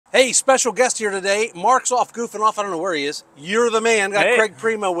Hey, special guest here today. Mark's off goofing off. I don't know where he is. You're the man. Got Gregg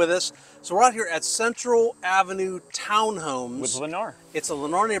Primo with us. So we're out here at Central Avenue Townhomes. With Lennar. It's a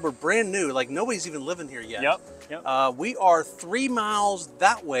Lennar neighborhood, brand new. Like nobody's even living here yet. Yep. We are 3 miles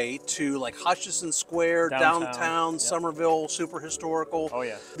that way to like Hutchison Square, downtown Summerville, super historical. Oh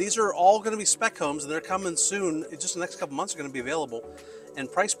yeah. These are all going to be spec homes, and they're coming soon. Just the next couple months are going to be available. And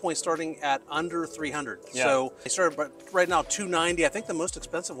price point starting at under 300. Yeah. So they started right now 290. I think the most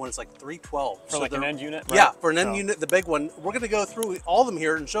expensive one is like 312. For like an end unit? Right? Yeah, for an end unit, the big one. We're going to go through all of them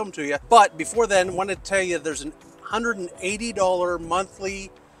here and show them to you. But before then, I want to tell you there's an $180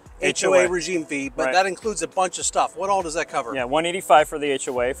 monthly HOA regime fee, but that includes a bunch of stuff. What all does that cover? Yeah, $185 for the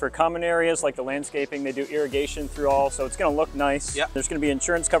HOA. For common areas like the landscaping, they do irrigation through all, so it's going to look nice. Yep. There's going to be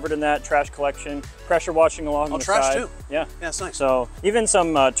insurance covered in that, trash collection, pressure washing along the trash side. Too. Yeah. Yeah, that's nice. So even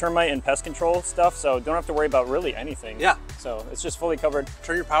some termite and pest control stuff, so don't have to worry about really anything. Yeah. So it's just fully covered.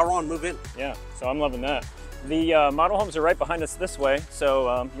 Turn your power on, move in. Yeah, so I'm loving that. The model homes are right behind us this way,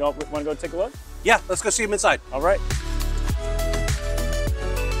 so you all want to go take a look? Yeah, let's go see them inside. All right.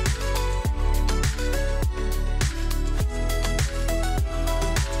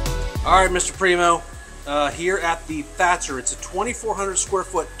 All right, Mr. Primo, here at the Thatcher. It's a 2,400 square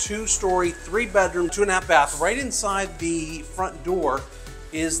foot, 2-story, 3-bedroom, 2.5 bath. Right inside the front door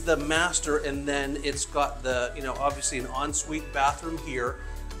is the master, and then it's got the, obviously an ensuite bathroom here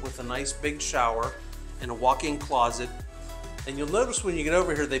with a nice big shower and a walk-in closet. And you'll notice when you get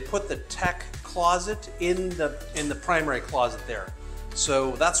over here, they put the tech closet in the primary closet there.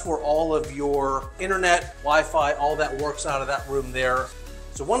 So that's where all of your internet, Wi-Fi, all that works out of that room there.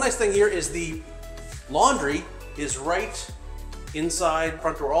 So one nice thing here is the laundry is right inside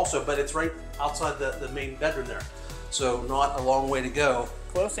front door also, but it's right outside the main bedroom there. So not a long way to go.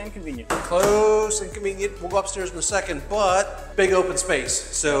 Close and convenient. Close and convenient. We'll go upstairs in a second, but big open space.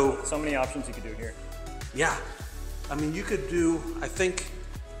 So many options you could do here. Yeah. I mean, you could do, I think,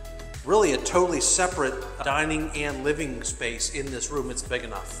 really a totally separate dining and living space in this room. It's big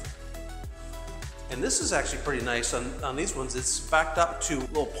enough. And this is actually pretty nice on these ones. It's backed up to a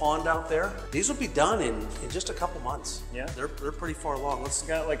little pond out there. These will be done in just a couple months. Yeah. They're pretty far along. It's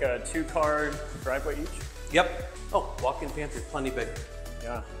got like a 2-car driveway each. Yep. Oh, walk-in pantry, plenty big.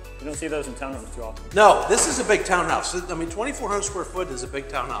 Yeah. You don't see those in townhomes too often. No, this is a big townhouse. I mean, 2,400 square foot is a big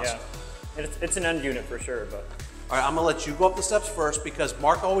townhouse. Yeah. It's an end unit for sure, but. All right, I'm gonna let you go up the steps first because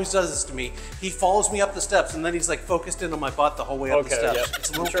Mark always does this to me. He follows me up the steps and then he's like focused in on my butt the whole way up the steps. Yep. It's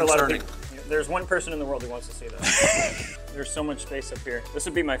a little concerning. There's one person in the world who wants to see that. There's so much space up here. This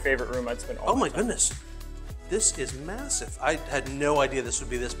would be my favorite room. I'd spend all my time. Goodness. This is massive. I had no idea this would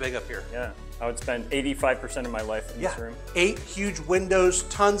be this big up here. Yeah, I would spend 85% of my life in this room. 8 huge windows,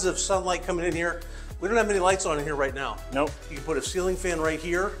 tons of sunlight coming in here. We don't have any lights on in here right now. Nope. You can put a ceiling fan right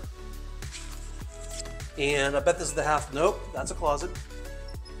here. And I bet this is the half. Nope, that's a closet.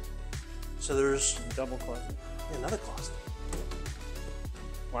 So there's double closet. Yeah, another closet.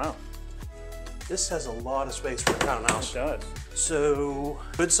 Wow. This has a lot of space for a townhouse. It does. So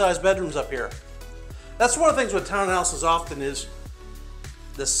good sized bedrooms up here. That's one of the things with townhouses often is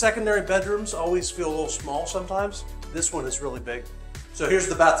the secondary bedrooms always feel a little small sometimes. This one is really big. So here's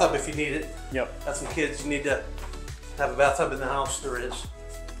the bathtub if you need it. Yep. Got some kids, you need to have a bathtub in the house, there is.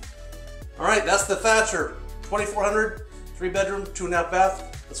 All right, that's the Thatcher. 2,400, 3-bedroom, 2.5 bath.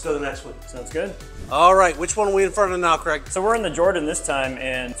 Let's go to the next one. Sounds good. All right, which one are we in front of now, Craig? So we're in the Jordan this time,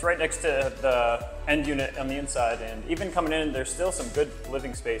 and it's right next to the end unit on the inside. And even coming in, there's still some good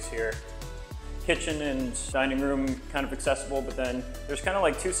living space here. Kitchen and dining room kind of accessible, but then there's kind of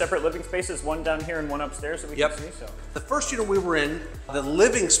like 2 separate living spaces, one down here and one upstairs that we can see. So the first unit we were in, the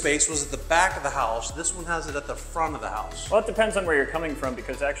living space was at the back of the house. This one has it at the front of the house. Well, it depends on where you're coming from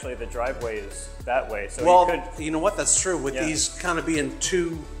because actually the driveway is that way. So you know what? That's true. With these kind of being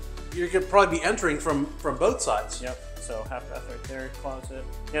 2, you could probably be entering from both sides. Yep. So half bath right there, closet.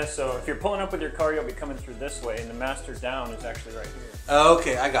 Yeah. So if you're pulling up with your car, you'll be coming through this way, and the master down is actually right here.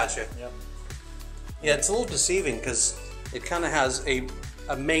 Okay, I got you. Yep. Yeah, it's a little deceiving because it kind of has a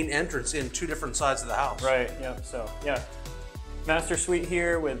main entrance in 2 different sides of the house. Right, yep, so yeah. Master suite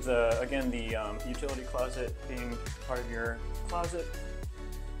here with, again, the utility closet being part of your closet.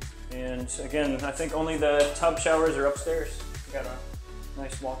 And again, I think only the tub showers are upstairs. We got a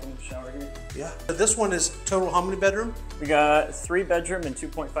nice walk-in shower here. Yeah. This one is total how many bedroom? We got 3-bedroom and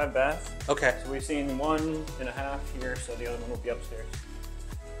 2.5 bath. Okay. So we've seen 1.5 here, so the other one will be upstairs.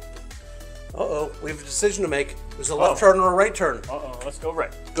 Uh-oh, we have a decision to make. There's a left turn or a right turn. Uh-oh, let's go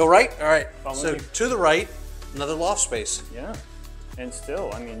right. Go right? All right. Follow so me. to the right, another loft space. Yeah, and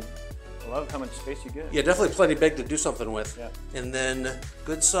still, I mean, I love how much space you get. Yeah, definitely plenty big to do something with. Yeah. And then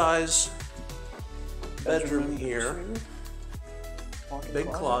good size bedroom here.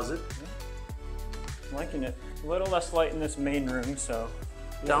 Big closet. Yeah. I'm liking it. A little less light in this main room, so.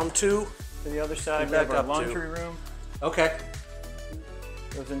 Down to the other side, we have our laundry room. Okay.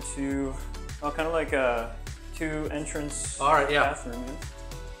 Goes into, kind of like a 2 entrance bathroom. Yeah.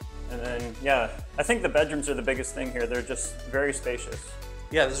 And then, yeah, I think the bedrooms are the biggest thing here. They're just very spacious.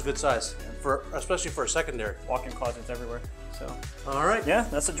 Yeah, this is a good size, especially for a secondary. Walk-in closets everywhere. So. All right. Yeah,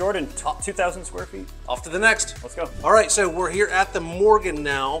 that's a Jordan, 2,000 square feet. Off to the next. Let's go. All right, so we're here at the Morgan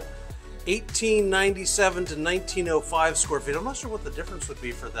now. 1897 to 1905 square feet. I'm not sure what the difference would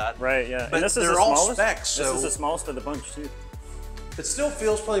be for that. Right, yeah. But and this is they're the all smallest. specs. So this is the smallest of the bunch, too. It still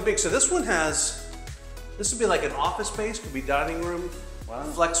feels plenty big. So this one has, this would be like an office space, could be dining room,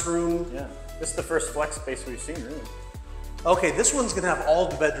 flex room. Yeah, this is the first flex space we've seen, really. Okay, this one's gonna have all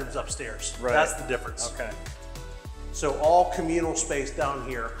the bedrooms upstairs. Right. That's the difference. Okay. So all communal space down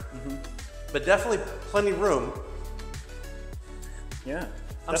here, but definitely plenty of room. Yeah.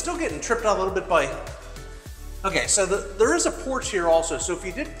 I'm still getting tripped out a little bit by, okay, so there is a porch here also. So if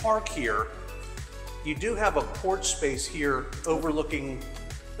you did park here, you do have a porch space here overlooking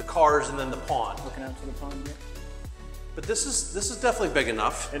the cars and then the pond. Looking out to the pond, yeah. But this is definitely big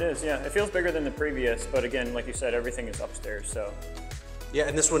enough. It is, yeah. It feels bigger than the previous, but again, like you said, everything is upstairs, so. Yeah,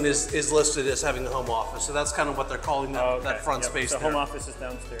 and this one is listed as having a home office. So that's kind of what they're calling that, that front space so there. home office is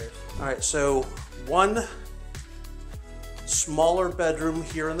downstairs. All right, so one smaller bedroom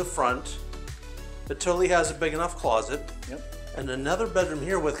here in the front that totally has a big enough closet. Yep. And another bedroom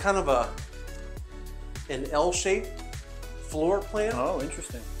here with kind of an L-shaped floor plan. Oh,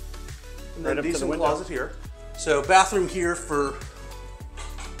 interesting. And Right then up to the decent window. closet here. So bathroom here for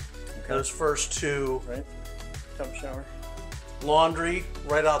those first two. Right. Tub shower. Laundry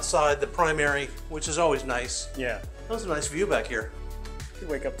right outside the primary, which is always nice. Yeah. That's a nice view back here. You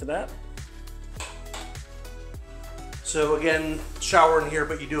wake up to that. So again, shower in here,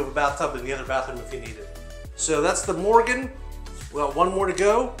 but you do have a bathtub in the other bathroom if you need it. So that's the Morgan. Well, one more to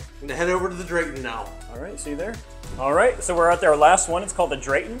go. I'm gonna head over to the Drayton now. All right, see you there. All right, so we're at our last one. It's called the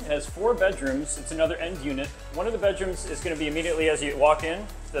Drayton. It has 4 bedrooms. It's another end unit. One of the bedrooms is gonna be immediately as you walk in.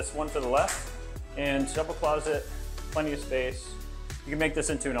 This one to the left. And double closet, plenty of space. You can make this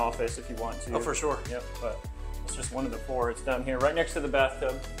into an office if you want to. Oh, for sure. Yep, but it's just one of the 4. It's down here, right next to the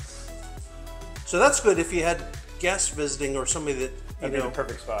bathtub. So that's good if you had guests visiting or somebody that, That'd be the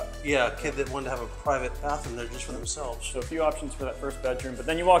perfect spot. Yeah, a kid that wanted to have a private bathroom there just for themselves. So a few options for that first bedroom, but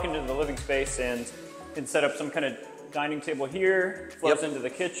then you walk into the living space and you can set up some kind of dining table here, flows into the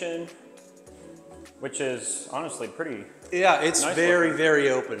kitchen, which is honestly pretty. Yeah, it's nice very, looking.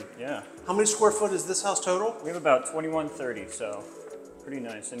 very open. Yeah. How many square foot is this house total? We have about 2130, so pretty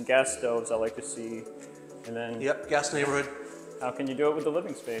nice. And gas stoves I like to see. And then Yep, gas neighborhood. how can you do it with the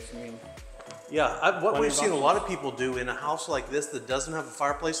living space? I mean, Yeah, what Plenty we've of seen a options. lot of people do in a house like this that doesn't have a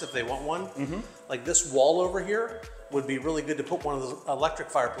fireplace if they want one, like this wall over here would be really good to put one of those electric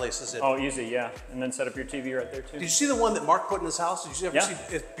fireplaces in. oh, easy, yeah. And then set up your TV right there too. Did you see the one that Mark put in his house? Did you ever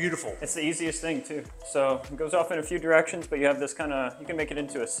see? It's beautiful. It's the easiest thing too. So it goes off in a few directions, but you have this kind of, you can make it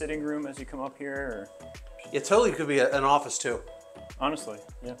into a sitting room as you come up here, or It totally could be an office too. honestly,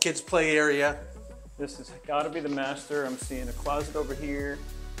 yeah. Kids play area. This has got to be the master. I'm seeing a closet over here,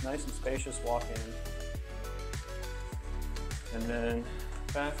 nice and spacious walk-in. And then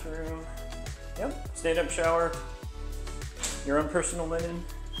bathroom, yep, stand-up shower, your own personal linen,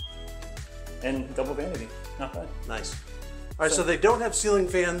 and double vanity, not bad. Nice. All right, so they don't have ceiling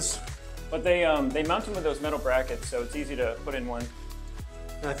fans. But they mount them with those metal brackets, so it's easy to put in one.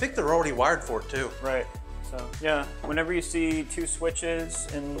 And I think they're already wired for it too. Right, so yeah, whenever you see 2 switches,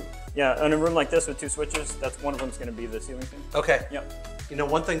 and yeah, in a room like this with 2 switches, that's one of them's gonna be the ceiling fan. Okay. Yep. You know,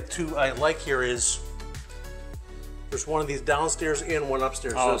 one thing too I like here is there's one of these downstairs and one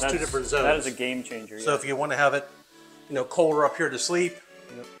upstairs. So it's 2 different zones. That is a game changer. So yeah. if you want to have it, you know, colder up here to sleep.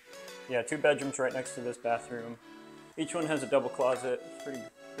 Yep. Yeah, 2 bedrooms right next to this bathroom. Each one has a double closet. It's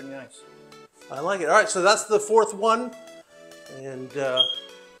pretty nice. I like it. All right, so that's the 4th one. And,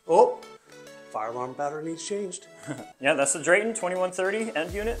 oh, fire alarm battery needs changed. Yeah, that's the Drayton 2130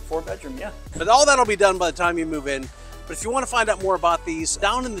 end unit, 4 bedroom, yeah. But all that'll be done by the time you move in. But if you want to find out more about these,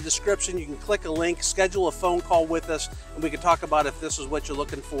 down in the description, you can click a link, schedule a phone call with us, and we can talk about if this is what you're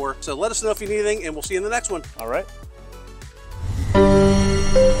looking for. So let us know if you need anything, and we'll see you in the next one. All right.